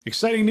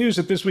Exciting news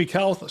at This Week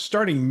Health.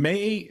 Starting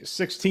May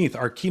 16th,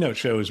 our keynote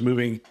show is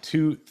moving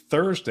to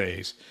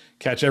Thursdays.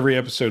 Catch every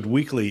episode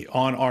weekly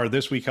on our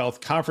This Week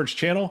Health conference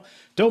channel.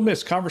 Don't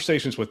miss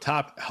conversations with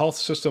top health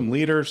system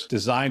leaders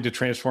designed to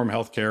transform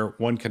healthcare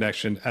one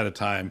connection at a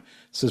time.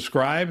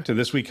 Subscribe to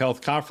This Week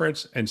Health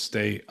conference and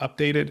stay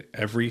updated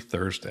every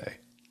Thursday.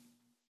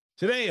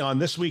 Today on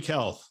This Week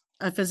Health.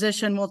 A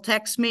physician will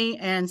text me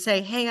and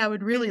say, hey, I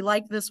would really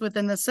like this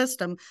within the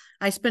system.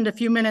 I spend a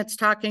few minutes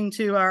talking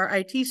to our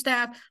IT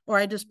staff, or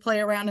I just play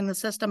around in the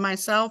system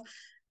myself,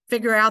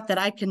 figure out that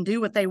I can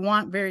do what they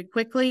want very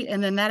quickly.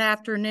 And then that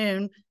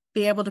afternoon,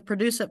 be able to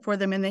produce it for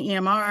them in the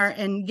EMR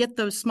and get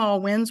those small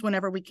wins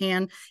whenever we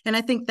can. And I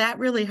think that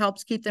really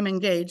helps keep them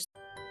engaged.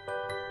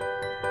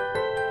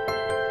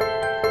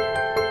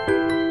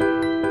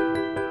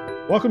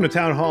 Welcome to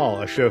Town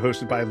Hall, a show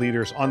hosted by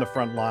leaders on the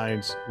front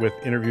lines with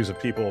interviews of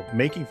people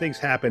making things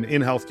happen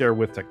in healthcare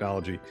with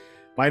technology.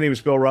 My name is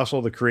Bill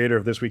Russell, the creator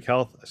of This Week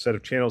Health, a set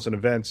of channels and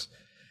events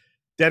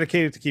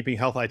dedicated to keeping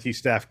health IT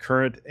staff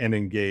current and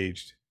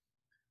engaged.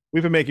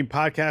 We've been making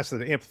podcasts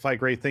that amplify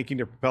great thinking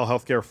to propel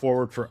healthcare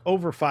forward for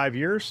over 5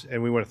 years,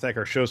 and we want to thank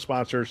our show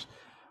sponsors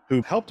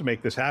who helped to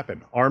make this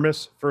happen: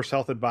 Armis, First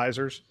Health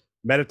Advisors,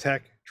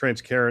 Meditech,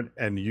 Transcarent,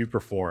 and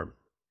YouPerform.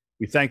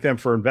 We thank them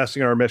for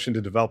investing in our mission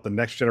to develop the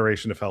next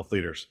generation of health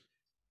leaders.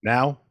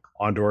 Now,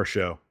 on to our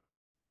show.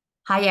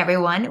 Hi,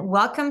 everyone.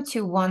 Welcome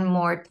to one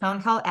more Town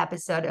Hall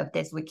episode of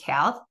This Week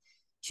Health.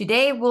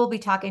 Today, we'll be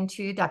talking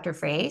to Dr.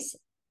 Frase.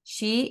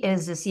 She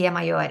is the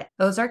CMIO at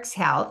Ozarks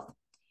Health,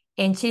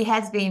 and she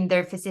has been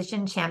their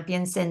physician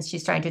champion since she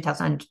started in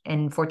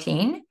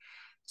 2014.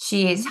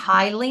 She is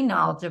highly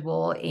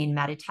knowledgeable in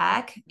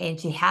Meditech, and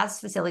she has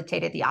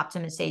facilitated the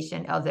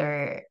optimization of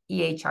their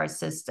EHR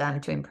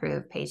system to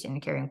improve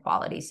patient care and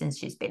quality since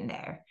she's been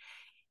there.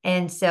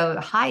 And so,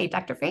 hi,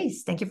 Dr.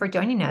 Frase. Thank you for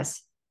joining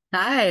us.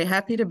 Hi,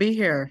 happy to be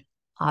here.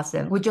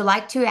 Awesome. Would you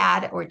like to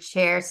add or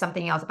share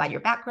something else about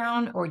your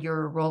background or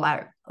your role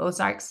at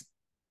Ozarks?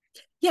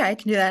 Yeah, I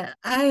can do that.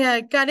 I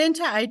got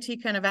into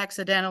IT kind of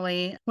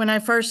accidentally. When I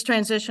first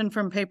transitioned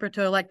from paper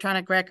to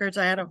electronic records,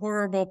 I had a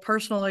horrible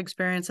personal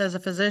experience as a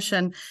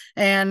physician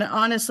and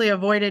honestly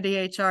avoided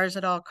EHRs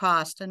at all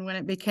costs. And when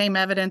it became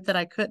evident that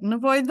I couldn't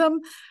avoid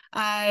them,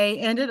 I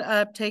ended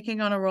up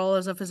taking on a role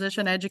as a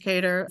physician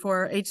educator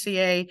for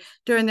HCA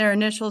during their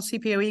initial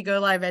CPOE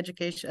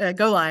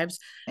go lives.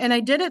 And I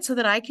did it so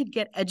that I could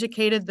get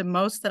educated the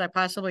most that I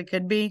possibly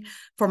could be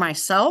for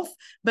myself,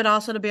 but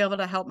also to be able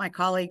to help my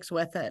colleagues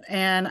with it.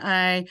 And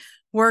I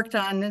worked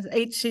on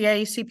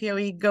HCA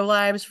CPOE go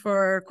lives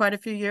for quite a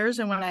few years.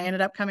 And when I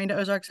ended up coming to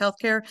Ozarks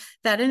Healthcare,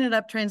 that ended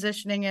up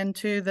transitioning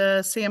into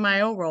the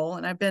CMIO role.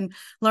 And I've been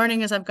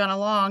learning as I've gone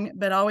along,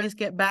 but always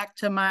get back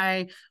to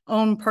my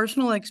own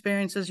personal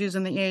experiences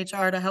using the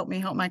EHR to help me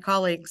help my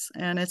colleagues.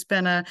 And it's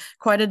been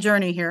quite a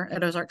journey here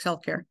at Ozarks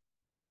Healthcare.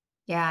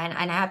 Yeah,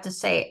 and I have to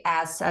say,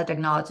 as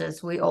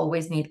technologists, we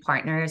always need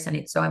partners. And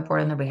it's so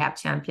important that we have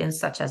champions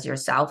such as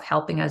yourself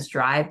helping us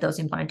drive those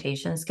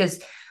implementations,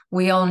 because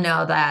we all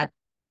know that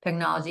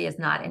technology is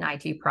not an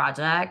IT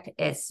project.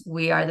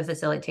 We are the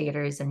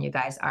facilitators, and you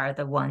guys are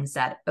the ones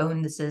that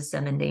own the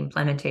system and the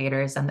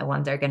implementators and the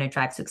ones that are going to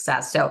drive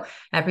success. So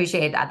I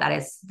appreciate that.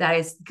 That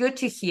is good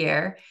to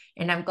hear.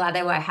 And I'm glad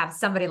that I have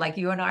somebody like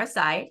you on our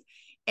side.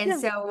 And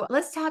So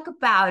let's talk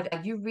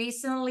about, you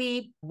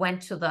recently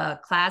went to the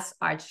Class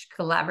Arch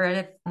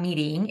Collaborative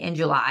meeting in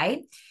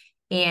July,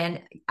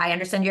 and I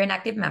understand you're an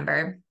active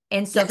member.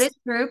 And so This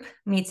group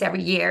meets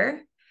every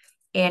year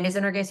and is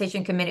an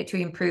organization committed to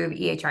improve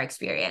EHR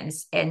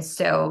experience. And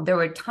so there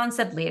were tons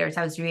of leaders.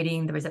 I was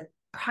reading, there was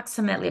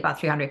approximately about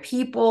 300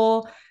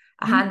 people,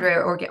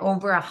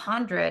 over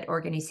 100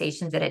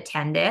 organizations that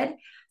attended.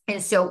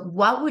 And so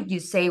what would you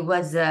say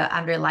was the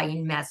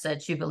underlying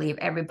message you believe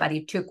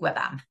everybody took with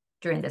them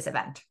during this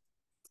event?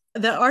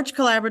 The Arch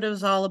Collaborative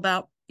is all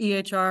about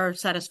EHR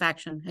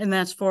satisfaction, and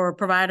that's for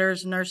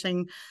providers,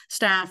 nursing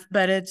staff,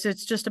 but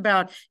it's just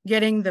about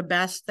getting the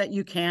best that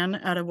you can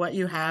out of what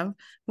you have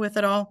with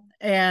it all.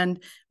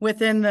 And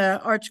within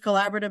the Arch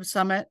Collaborative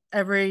Summit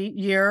every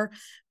year,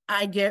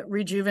 I get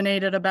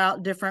rejuvenated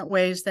about different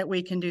ways that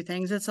we can do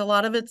things. It's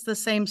the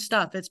same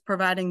stuff. It's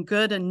providing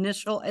good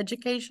initial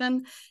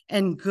education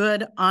and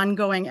good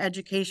ongoing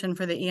education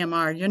for the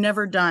EMR. You're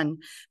never done,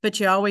 but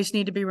you always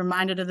need to be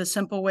reminded of the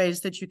simple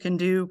ways that you can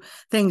do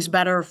things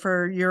better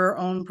for your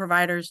own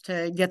providers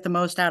to get the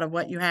most out of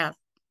what you have.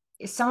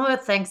 Some of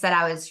the things that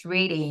I was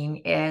reading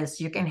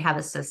is you can have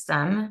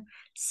a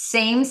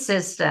same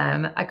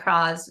system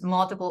across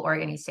multiple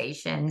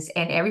organizations,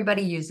 and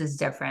everybody uses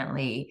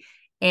differently.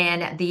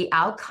 And the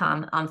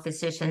outcome on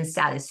physician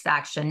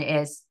satisfaction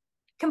is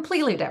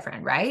completely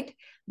different, right?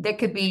 There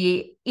could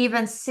be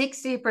even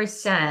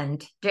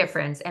 60%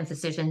 difference in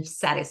physician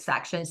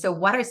satisfaction. So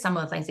what are some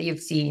of the things that you've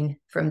seen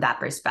from that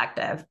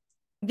perspective?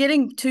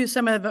 Getting to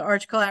some of the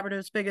Arch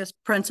Collaborative's biggest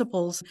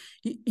principles,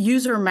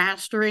 user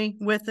mastery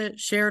with it,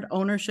 shared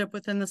ownership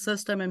within the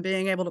system, and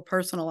being able to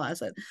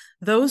personalize it.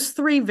 Those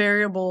three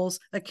variables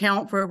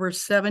account for over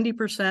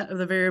 70% of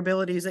the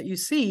variabilities that you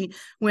see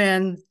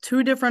when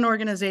two different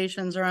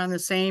organizations are on the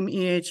same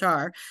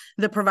EHR.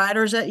 The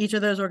providers at each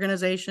of those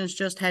organizations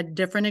just had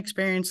different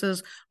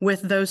experiences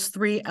with those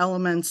three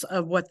elements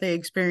of what they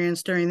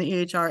experienced during the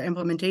EHR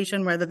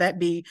implementation, whether that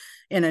be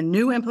in a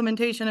new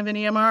implementation of an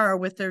EMR or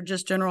with their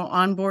just general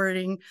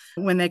onboarding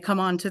when they come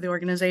onto the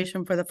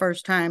organization for the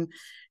first time.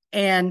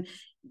 And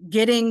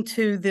getting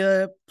to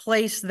the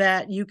place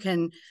that you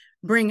can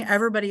bring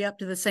everybody up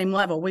to the same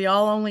level. We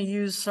all only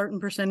use certain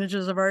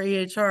percentages of our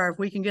EHR. If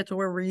we can get to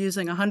where we're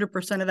using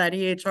 100% of that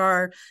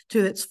EHR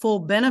to its full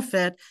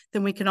benefit,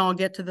 then we can all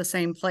get to the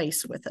same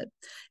place with it.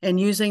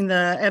 And using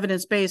the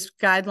evidence-based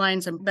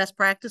guidelines and best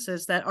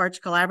practices that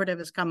Arch Collaborative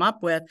has come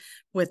up with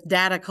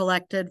data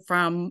collected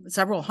from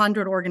several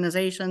hundred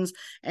organizations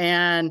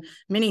and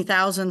many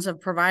thousands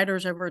of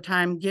providers over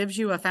time, gives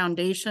you a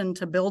foundation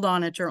to build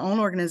on at your own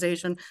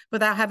organization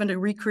without having to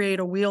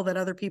recreate a wheel that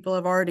other people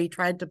have already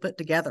tried to put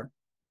together.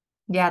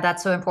 Yeah,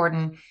 that's so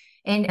important.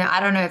 And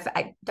I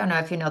don't know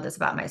if you know this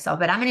about myself,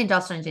 but I'm an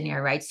industrial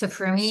engineer, right? So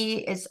for me,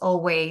 it's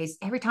always,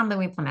 every time that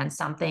we implement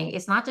something,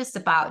 it's not just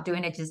about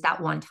doing it just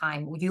that one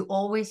time. You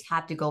always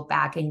have to go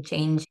back and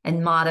change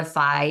and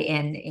modify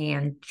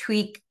and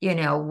tweak,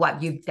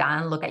 what you've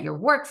done, look at your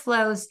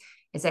workflows.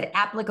 Is it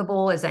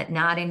applicable? Is it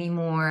not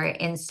anymore?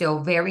 And so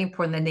very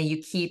important that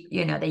you keep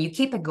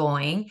it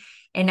going.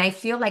 And I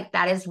feel like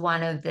that is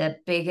one of the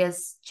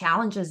biggest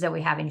challenges that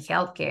we have in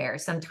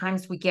healthcare.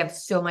 Sometimes we give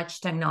so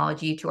much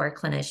technology to our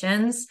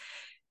clinicians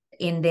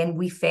and then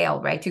we fail,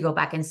 right? To go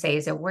back and say,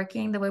 is it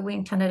working the way we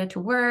intended it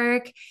to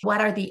work? What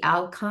are the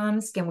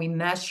outcomes? Can we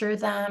measure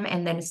them?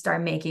 And then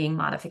start making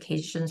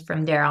modifications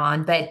from there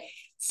on. But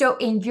so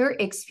in your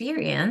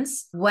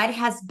experience, what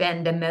has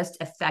been the most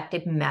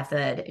effective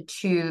method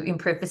to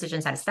improve physician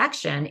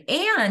satisfaction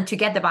and to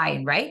get the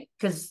buy-in, right?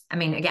 Because,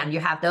 again, you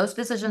have those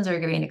physicians that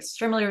are being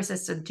extremely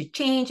resistant to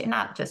change, and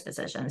not just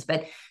physicians,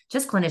 but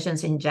just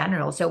clinicians in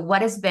general. So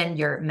what has been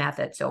your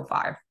method so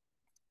far?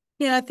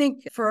 Yeah, I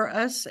think for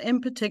us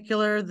in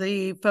particular,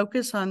 the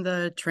focus on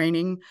the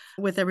training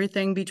with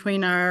everything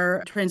between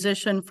our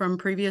transition from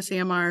previous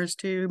EMRs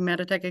to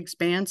Meditech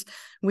Expanse,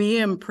 we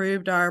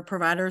improved our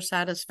provider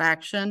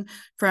satisfaction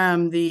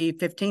from the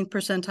 15th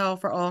percentile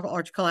for all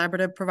Arch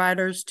Collaborative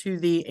providers to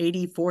the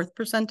 84th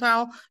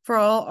percentile for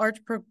all Arch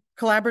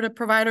Collaborative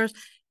providers,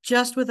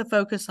 just with a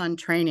focus on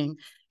training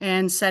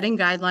and setting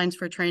guidelines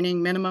for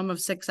training, minimum of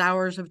 6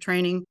 hours of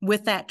training.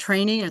 With that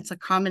training, it's a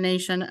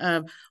combination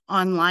of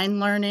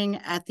online learning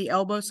at the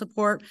elbow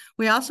support.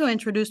 We also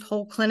introduced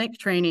whole clinic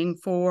training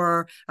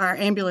for our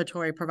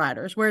ambulatory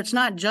providers, where it's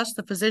not just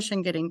the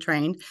physician getting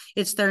trained,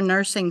 it's their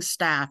nursing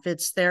staff,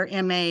 it's their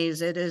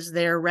MAs, it is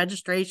their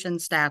registration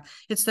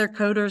staff, it's their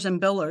coders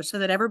and billers, so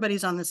that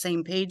everybody's on the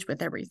same page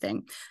with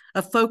everything.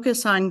 A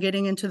focus on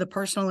getting into the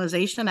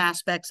personalization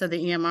aspects of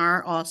the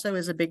EMR also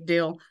is a big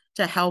deal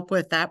to help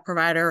with that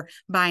provider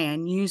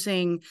buy-in,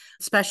 using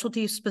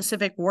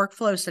specialty-specific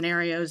workflow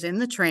scenarios in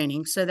the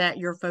training so that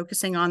you're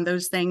focusing on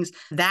those things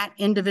that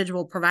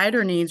individual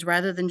provider needs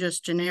rather than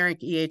just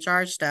generic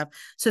EHR stuff,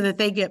 so that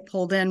they get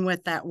pulled in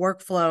with that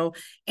workflow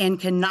and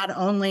can not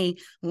only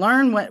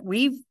learn what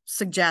we've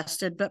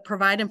suggested, but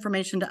provide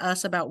information to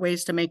us about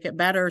ways to make it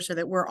better so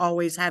that we're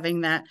always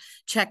having that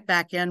check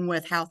back in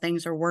with how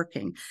things are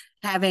working.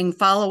 Having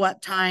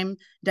follow-up time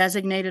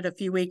designated a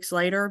few weeks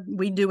later.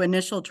 We do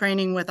initial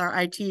training with our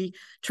IT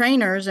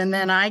trainers, and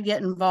then I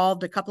get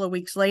involved a couple of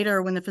weeks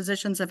later when the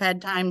physicians have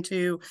had time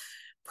to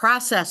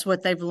process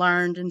what they've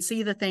learned and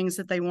see the things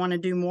that they want to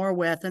do more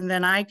with. And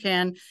then I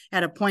can,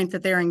 at a point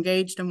that they're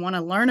engaged and want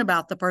to learn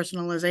about the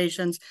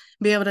personalizations,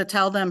 be able to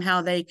tell them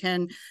how they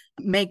can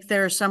make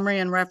their summary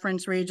and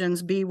reference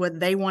regions be what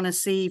they want to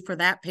see for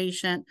that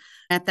patient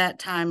at that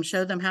time,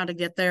 show them how to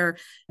get their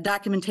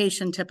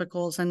documentation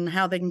typicals and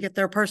how they can get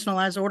their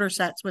personalized order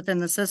sets within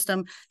the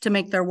system to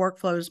make their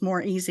workflows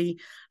more easy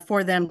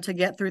for them to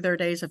get through their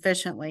days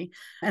efficiently.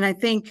 And I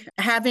think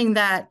having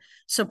that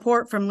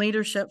support from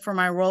leadership for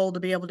my role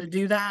to be able to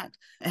do that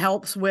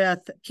helps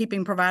with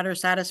keeping providers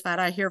satisfied.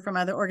 I hear from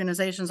other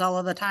organizations all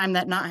of the time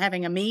that not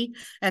having a me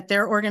at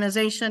their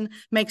organization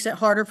makes it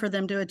harder for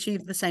them to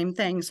achieve the same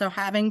thing. So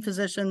having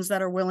physicians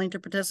that are willing to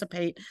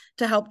participate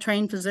to help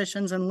train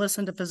physicians and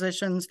listen to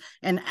physicians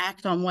and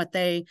act on what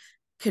they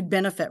could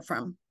benefit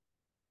from.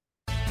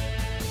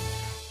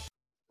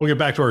 We'll get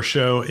back to our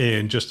show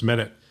in just a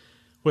minute.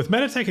 With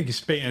Meditech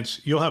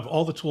Expanse, you'll have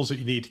all the tools that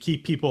you need to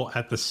keep people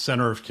at the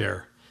center of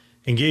care.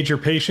 Engage your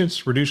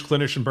patients, reduce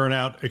clinician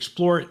burnout,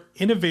 explore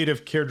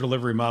innovative care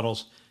delivery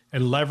models,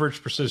 and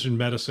leverage precision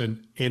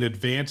medicine and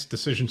advanced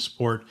decision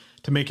support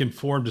to make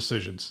informed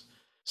decisions.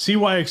 See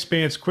why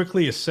Expanse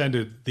quickly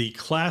ascended the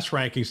class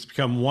rankings to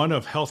become one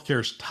of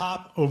healthcare's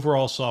top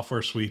overall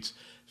software suites.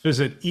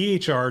 Visit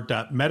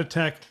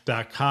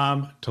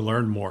ehr.meditech.com to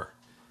learn more.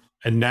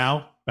 And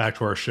now, back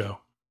to our show.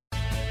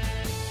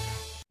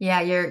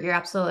 Yeah, you're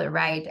absolutely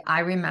right. I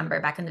remember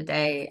back in the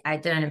day, I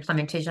did an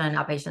implementation in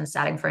outpatient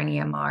setting for an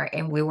EMR,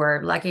 and we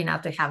were lucky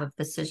enough to have a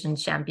physician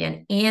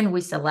champion, and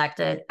we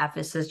selected a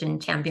physician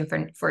champion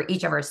for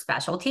each of our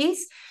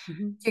specialties.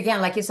 Mhm.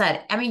 Again, like you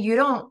said, I mean, you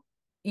don't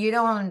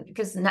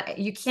because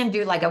you can't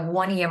do like a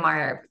one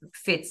EMR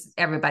fits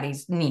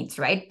everybody's needs,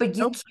 right? But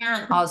you Nope.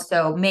 can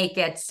also make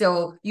it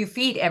so you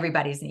feed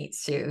everybody's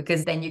needs too,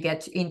 because then you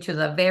get into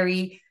the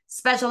very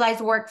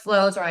specialized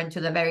workflows or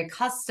into the very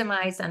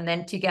customized, and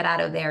then to get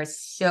out of there is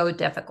so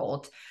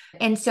difficult.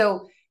 And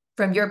so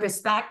from your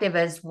perspective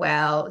as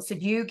well, so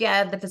you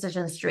get the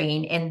physicians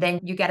trained and then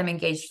you get them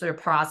engaged through the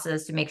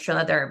process to make sure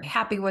that they're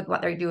happy with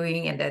what they're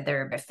doing and that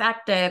they're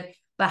effective.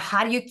 But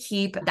how do you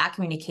keep that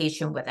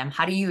communication with them?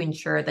 How do you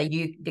ensure that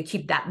they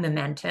keep that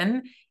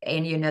momentum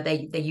and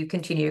that you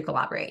continue to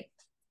collaborate?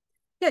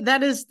 Yeah,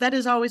 that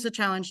is always a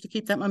challenge to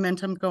keep that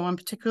momentum going,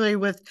 particularly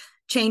with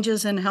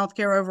changes in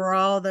healthcare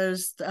overall,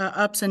 those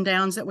ups and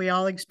downs that we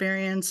all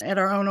experience at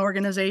our own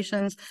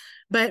organizations.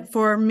 But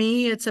for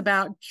me, it's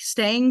about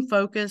staying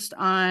focused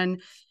on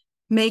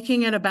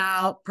making it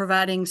about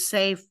providing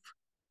safe,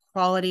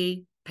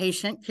 quality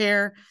patient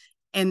care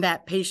and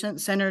that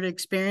patient-centered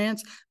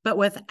experience, but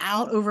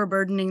without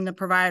overburdening the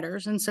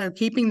providers. And so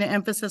keeping the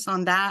emphasis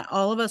on that,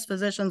 all of us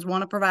physicians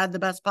want to provide the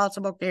best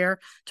possible care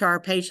to our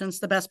patients,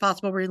 the best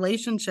possible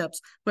relationships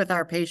with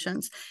our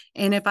patients.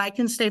 And if I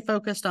can stay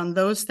focused on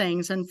those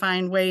things and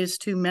find ways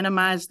to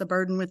minimize the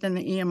burden within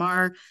the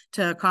EMR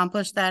to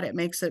accomplish that, it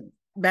makes it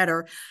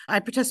better. I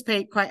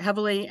participate quite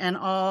heavily in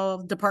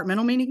all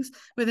departmental meetings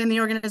within the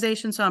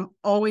organization, so I'm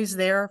always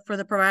there for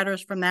the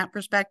providers from that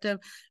perspective.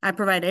 I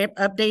provide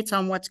updates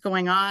on what's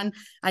going on.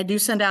 I do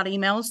send out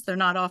emails. They're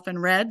not often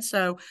read,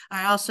 so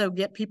I also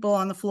get people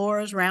on the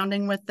floors,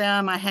 rounding with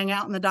them. I hang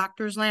out in the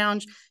doctor's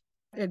lounge.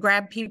 I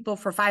grab people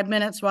for 5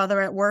 minutes while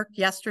they're at work.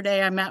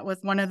 Yesterday, I met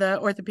with one of the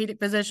orthopedic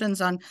physicians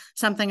on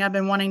something I've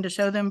been wanting to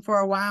show them for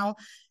a while.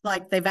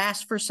 Like they've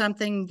asked for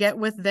something, get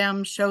with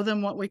them, show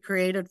them what we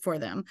created for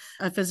them.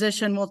 A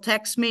physician will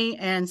text me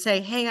and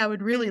say, hey, I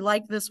would really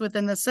like this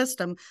within the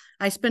system.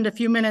 I spend a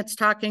few minutes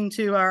talking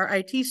to our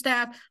IT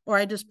staff, or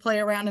I just play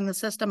around in the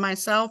system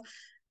myself,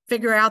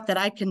 figure out that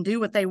I can do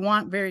what they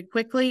want very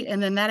quickly.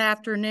 And then that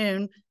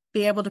afternoon,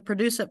 be able to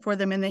produce it for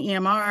them in the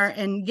EMR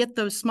and get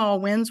those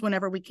small wins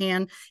whenever we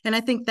can. And I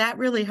think that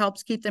really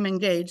helps keep them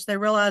engaged. They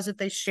realize if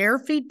they share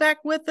feedback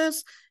with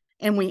us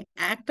and we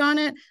act on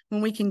it, when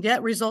we can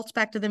get results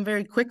back to them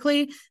very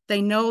quickly,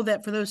 they know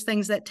that for those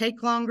things that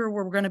take longer,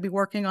 we're going to be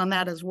working on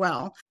that as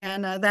well.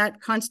 And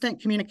that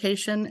constant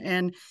communication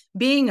and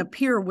being a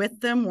peer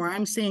with them where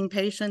I'm seeing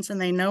patients and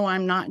they know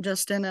I'm not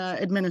just in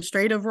an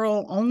administrative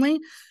role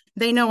only,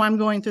 they know I'm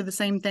going through the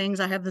same things.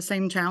 I have the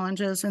same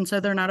challenges. And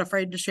so they're not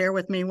afraid to share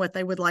with me what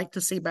they would like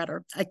to see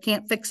better. I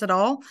can't fix it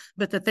all,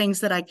 but the things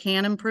that I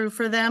can improve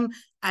for them,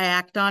 I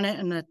act on it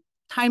in a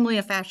timely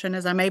a fashion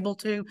as I'm able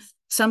to,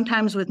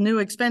 sometimes with new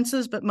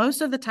expenses, but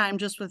most of the time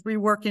just with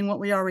reworking what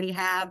we already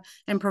have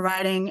and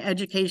providing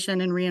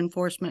education and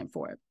reinforcement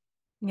for it.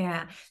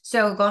 Yeah.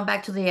 So going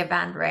back to the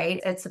event, right?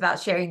 It's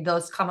about sharing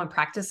those common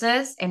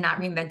practices and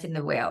not reinventing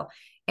the wheel.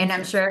 And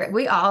I'm sure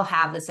we all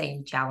have the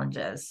same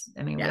challenges.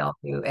 I mean, we all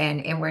do.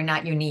 And we're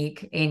not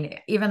unique. And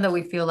even though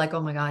we feel like,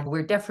 oh my God,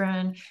 we're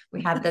different.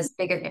 We have this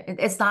bigger,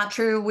 it's not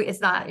true. It's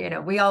not,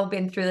 we all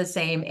been through the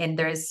same. And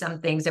there's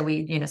some things that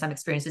we, some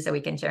experiences that we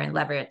can share and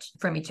leverage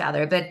from each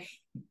other. But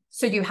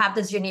so you have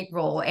this unique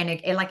role. And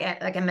like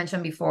I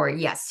mentioned before,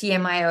 yes,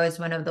 CMIO is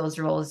one of those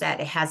roles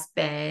that has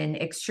been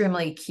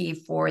extremely key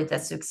for the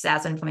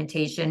success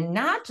implementation,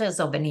 not just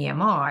of an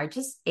EMR,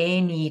 just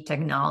any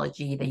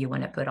technology that you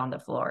want to put on the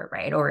floor,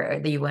 right? Or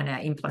that you want to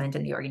implement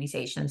in the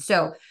organization.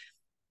 So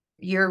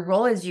your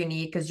role is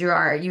unique because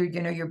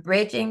you're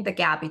bridging the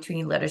gap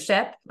between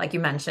leadership, like you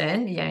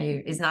mentioned.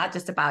 It's not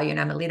just about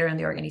I'm a leader in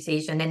the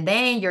organization, and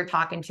then you're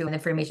talking to an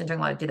information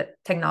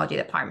technology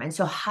department.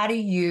 So how do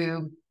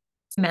you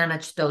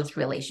manage those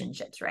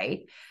relationships,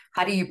 right?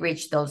 How do you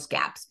bridge those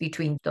gaps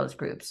between those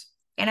groups?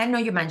 And I know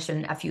you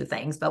mentioned a few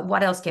things, but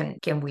what else can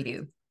we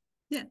do?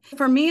 Yeah.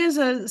 For me as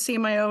a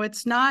CMIO,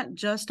 it's not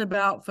just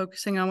about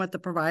focusing on what the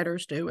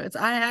providers do.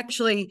 I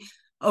actually,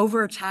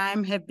 over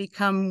time, have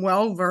become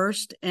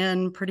well-versed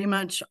in pretty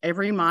much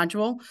every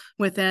module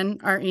within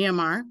our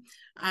EMR.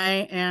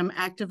 I am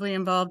actively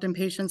involved in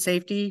patient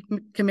safety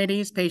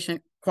committees,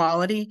 patient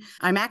quality.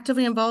 I'm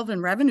actively involved in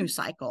revenue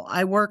cycle.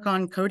 I work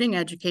on coding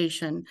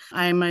education.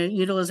 I'm a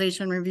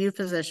utilization review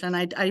physician.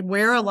 I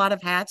wear a lot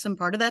of hats, and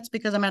part of that's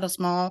because I'm at a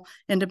small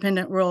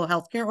independent rural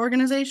healthcare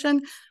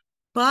organization.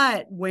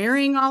 But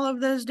wearing all of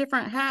those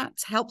different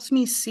hats helps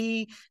me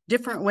see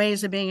different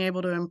ways of being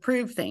able to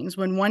improve things.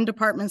 When one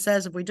department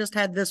says, if we just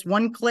had this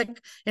one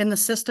click in the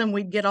system,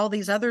 we'd get all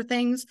these other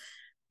things,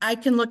 I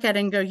can look at it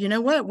and go, you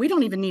know what? We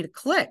don't even need a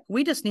click.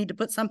 We just need to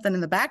put something in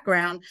the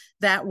background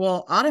that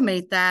will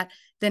automate that.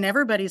 Then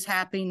everybody's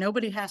happy.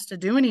 Nobody has to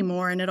do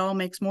anymore. And it all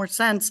makes more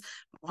sense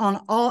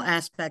on all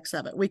aspects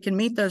of it. We can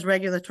meet those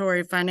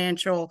regulatory,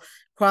 financial,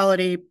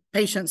 quality,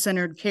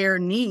 patient-centered care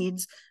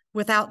needs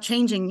without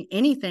changing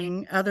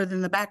anything other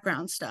than the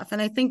background stuff.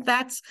 And I think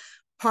that's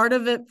part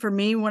of it for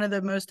me. One of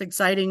the most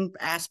exciting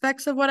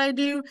aspects of what I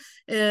do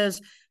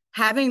is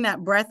having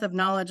that breadth of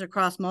knowledge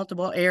across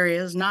multiple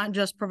areas, not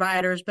just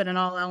providers, but in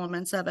all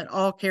elements of it,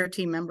 all care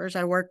team members.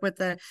 I work with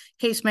the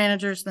case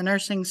managers, the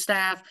nursing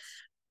staff,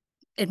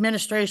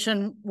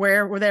 administration,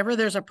 wherever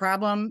there's a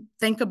problem,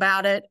 think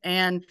about it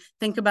and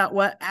think about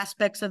what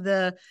aspects of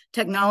the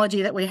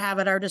technology that we have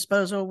at our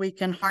disposal we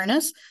can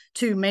harness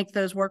to make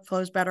those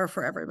workflows better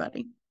for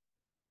everybody.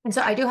 And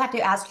so I do have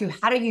to ask you,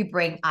 how do you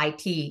bring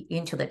IT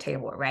into the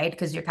table, right?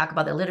 Because you're talking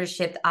about the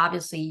leadership.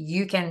 Obviously,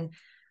 you can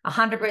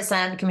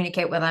 100%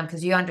 communicate with them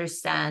because you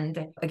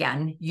understand,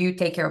 again, you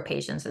take care of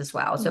patients as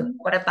well. So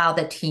what about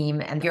the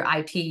team and your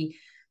IT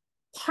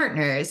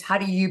partners? How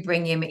do you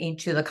bring them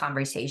into the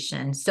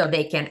conversation so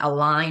they can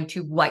align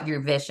to what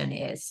your vision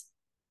is?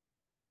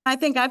 I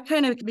think I've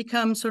kind of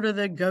become sort of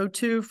the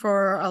go-to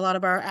for a lot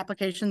of our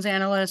applications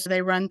analysts.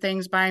 They run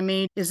things by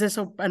me. Is this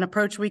an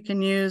approach we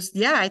can use?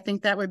 Yeah, I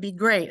think that would be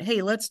great.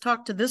 Hey, let's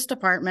talk to this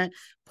department,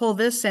 pull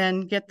this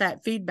in, get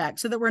that feedback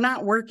so that we're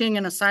not working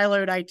in a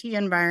siloed IT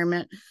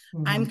environment.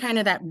 I'm kind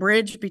of that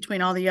bridge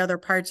between all the other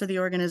parts of the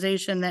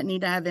organization that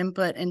need to have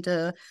input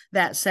into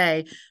that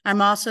say.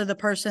 I'm also the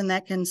person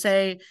that can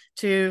say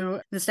to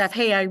the staff,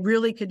 hey, I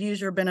really could use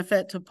your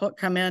benefit to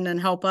come in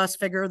and help us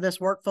figure this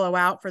workflow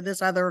out for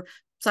this other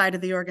side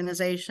of the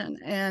organization.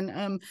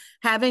 And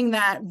having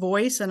that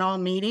voice in all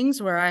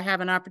meetings where I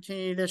have an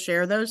opportunity to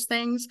share those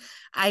things,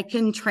 I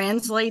can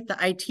translate the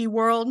IT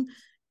world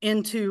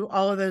into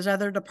all of those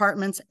other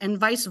departments and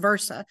vice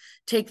versa.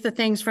 Take the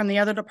things from the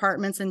other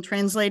departments and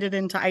translate it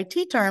into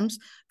IT terms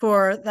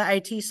for the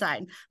IT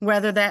side,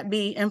 whether that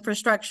be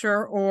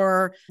infrastructure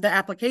or the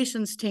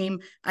applications team.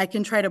 I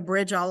can try to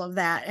bridge all of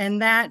that.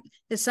 And that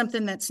is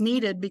something that's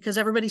needed because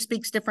everybody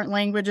speaks different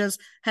languages,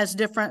 has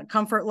different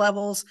comfort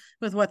levels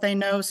with what they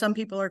know. Some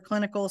people are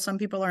clinical, some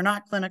people are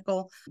not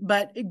clinical,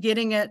 but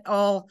getting it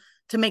all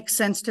to make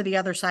sense to the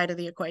other side of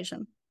the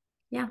equation.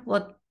 Yeah,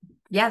 well,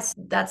 yes,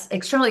 that's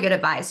extremely good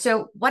advice.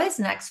 So what is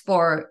next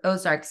for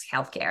Ozarks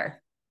Healthcare?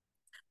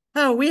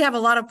 Oh, we have a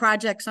lot of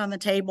projects on the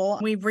table.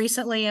 We've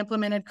recently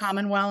implemented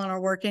Commonwealth and are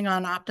working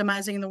on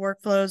optimizing the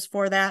workflows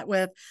for that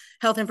with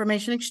Health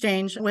Information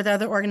Exchange with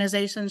other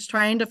organizations,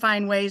 trying to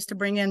find ways to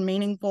bring in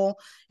meaningful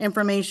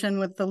information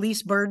with the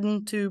least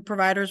burden to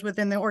providers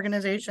within the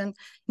organization,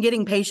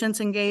 getting patients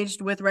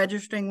engaged with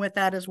registering with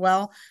that as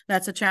well.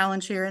 That's a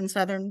challenge here in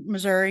Southern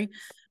Missouri.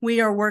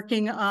 We are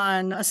working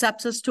on a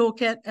sepsis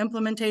toolkit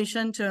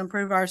implementation to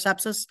improve our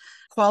sepsis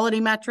quality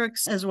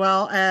metrics, as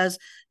well as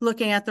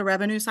looking at the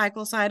revenue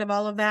cycle side of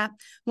all of that.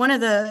 One of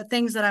the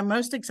things that I'm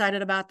most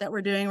excited about that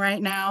we're doing right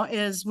now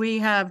is we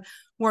have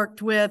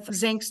worked with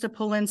Zincs to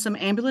pull in some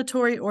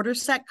ambulatory order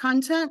set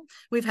content.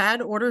 We've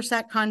had order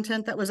set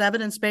content that was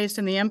evidence-based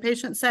in the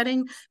inpatient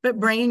setting, but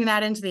bringing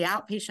that into the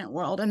outpatient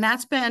world. And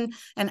that's been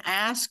an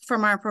ask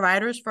from our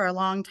providers for a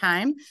long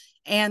time.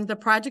 And the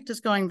project is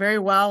going very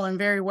well and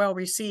very well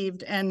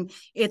received. And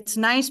it's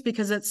nice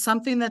because it's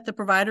something that the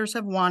providers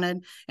have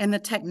wanted, and the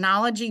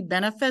technology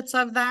benefits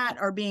of that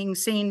are being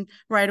seen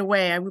right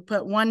away. I would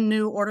put one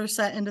new order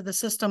set into the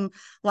system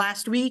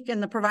last week,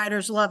 and the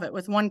providers love it.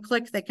 With one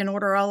click, they can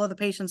order all of the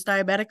patient's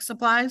diabetic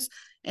supplies,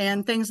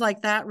 and things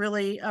like that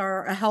really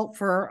are a help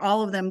for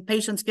all of them.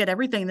 Patients get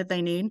everything that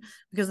they need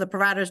because the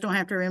providers don't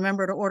have to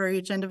remember to order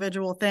each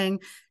individual thing.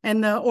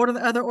 And the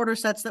other order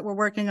sets that we're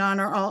working on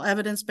are all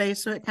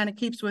evidence-based, so it kind of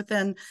keeps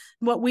within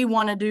what we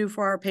want to do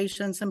for our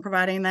patients and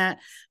providing that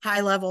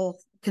high-level,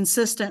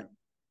 consistent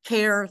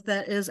care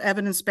that is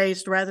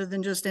evidence-based rather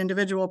than just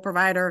individual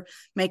provider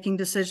making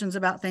decisions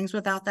about things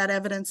without that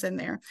evidence in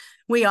there.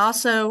 We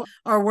also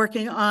are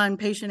working on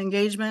patient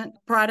engagement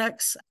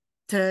products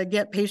to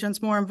get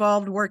patients more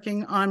involved,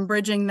 working on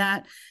bridging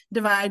that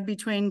divide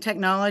between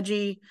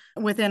technology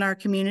within our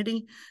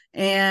community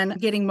and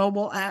getting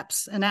mobile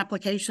apps and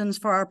applications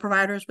for our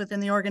providers within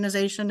the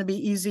organization to be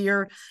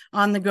easier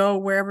on the go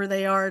wherever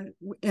they are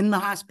in the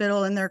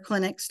hospital, in their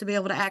clinics, to be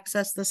able to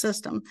access the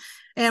system.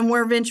 And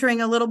we're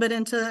venturing a little bit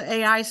into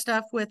AI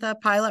stuff with a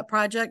pilot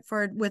project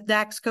with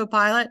DAX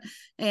Copilot.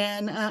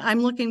 And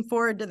I'm looking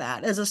forward to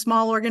that. As a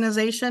small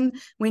organization,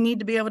 we need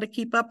to be able to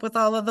keep up with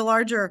all of the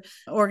larger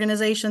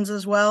organizations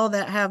as well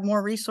that have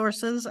more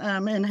resources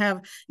and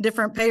have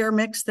different payer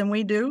mix than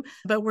we do.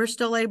 But we're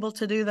still able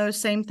to do those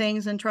same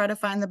things and try to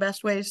find the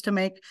best ways to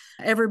make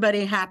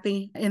everybody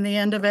happy in the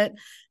end of it.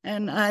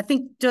 And I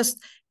think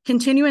just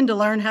continuing to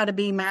learn how to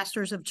be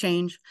masters of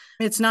change.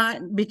 It's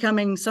not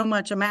becoming so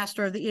much a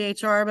master of the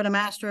EHR, but a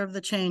master of the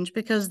change,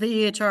 because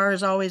the EHR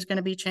is always going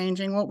to be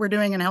changing. What we're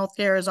doing in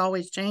healthcare is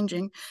always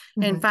changing.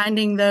 And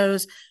finding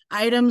those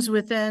items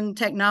within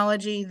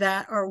technology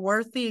that are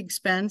worth the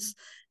expense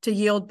to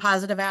yield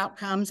positive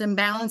outcomes, and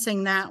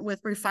balancing that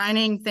with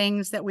refining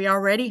things that we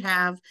already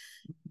have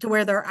to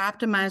where they're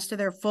optimized to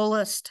their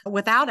fullest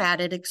without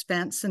added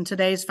expense in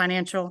today's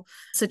financial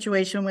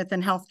situation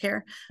within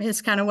healthcare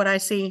is kind of what I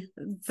see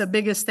the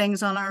biggest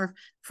things on our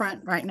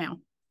front right now.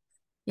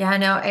 Yeah,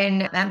 no,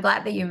 and I'm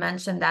glad that you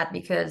mentioned that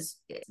because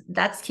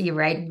that's key,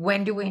 right?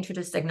 When do we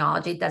introduce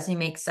technology? Does it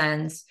make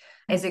sense?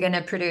 Is it going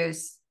to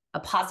produce a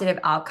positive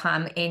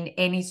outcome in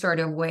any sort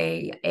of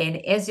way? And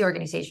is the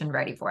organization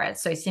ready for it?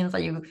 So it seems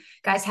like you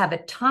guys have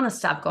a ton of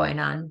stuff going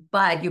on,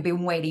 but you've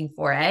been waiting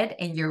for it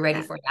and you're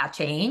ready for that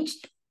change.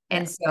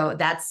 And so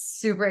that's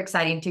super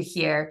exciting to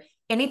hear.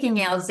 Anything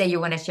else that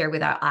you want to share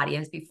with our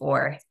audience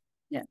before?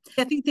 Yeah,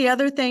 I think the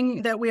other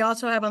thing that we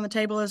also have on the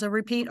table is a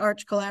repeat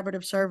Arch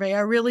collaborative survey. I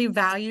really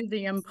value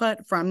the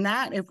input from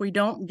that. If we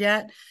don't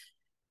get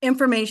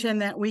information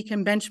that we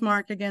can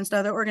benchmark against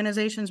other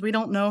organizations, we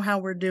don't know how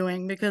we're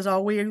doing because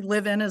all we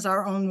live in is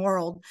our own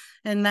world.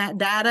 And that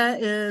data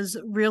is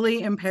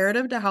really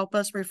imperative to help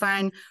us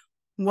refine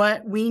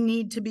what we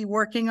need to be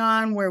working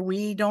on, where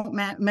we don't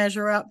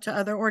measure up to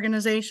other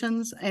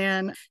organizations,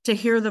 and to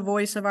hear the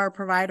voice of our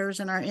providers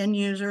and our end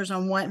users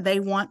on what they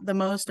want the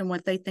most and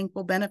what they think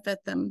will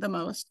benefit them the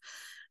most.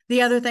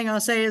 The other thing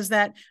I'll say is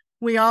that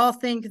we all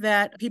think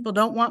that people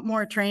don't want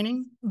more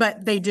training,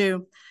 but they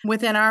do.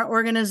 Within our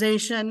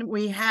organization,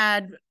 we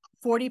had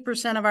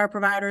 40% of our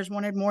providers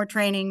wanted more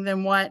training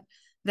than what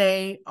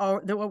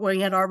we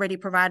had already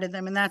provided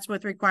them. And that's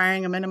with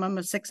requiring a minimum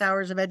of 6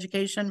 hours of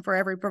education for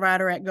every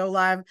provider at Go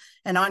Live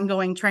and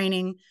ongoing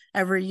training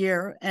every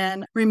year.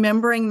 And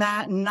remembering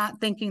that and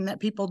not thinking that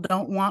people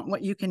don't want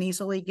what you can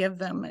easily give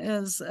them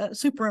is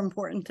super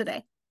important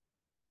today.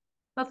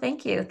 Well,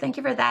 thank you. Thank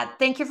you for that.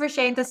 Thank you for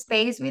sharing the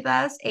space with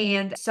us.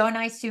 And so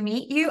nice to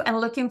meet you and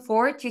looking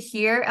forward to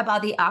hear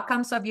about the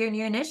outcomes of your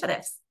new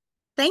initiatives.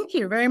 Thank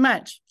you very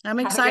much.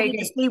 I'm excited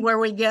to see where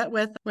we get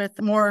with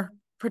more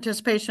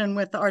participation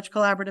with the Arch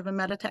Collaborative and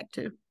Meditech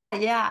too.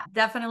 Yeah,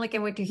 definitely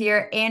can't wait to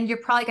hear. And you're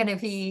probably going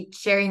to be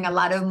sharing a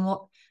lot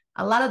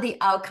of the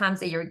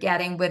outcomes that you're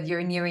getting with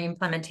your new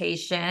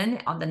implementation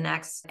on the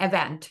next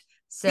event.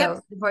 So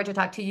Looking forward to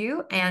talk to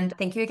you, and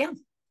thank you again.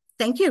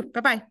 Thank you.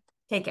 Bye-bye.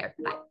 Take care.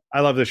 Bye. I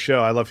love this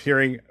show. I love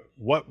hearing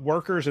what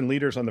workers and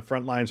leaders on the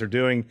front lines are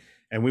doing.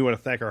 And we want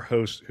to thank our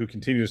hosts who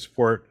continue to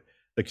support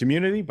the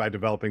community by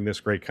developing this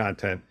great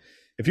content.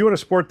 If you want to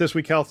support This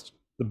Week Health,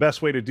 the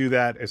best way to do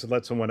that is to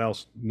let someone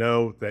else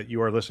know that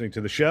you are listening to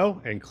the show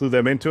and clue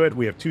them into it.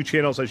 We have two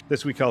channels,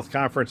 This Week Health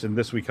Conference and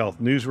This Week Health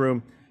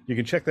Newsroom. You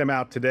can check them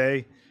out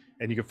today,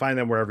 and you can find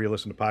them wherever you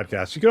listen to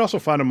podcasts. You can also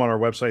find them on our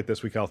website,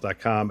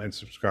 thisweekhealth.com, and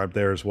subscribe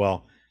there as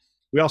well.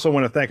 We also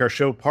want to thank our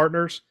show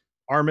partners,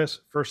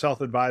 Armis, First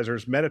Health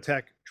Advisors,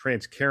 Meditech,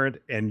 Transcarent,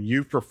 and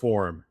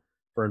YouPerform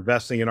for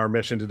investing in our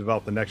mission to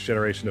develop the next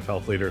generation of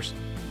health leaders.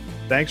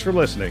 Thanks for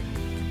listening.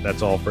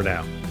 That's all for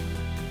now.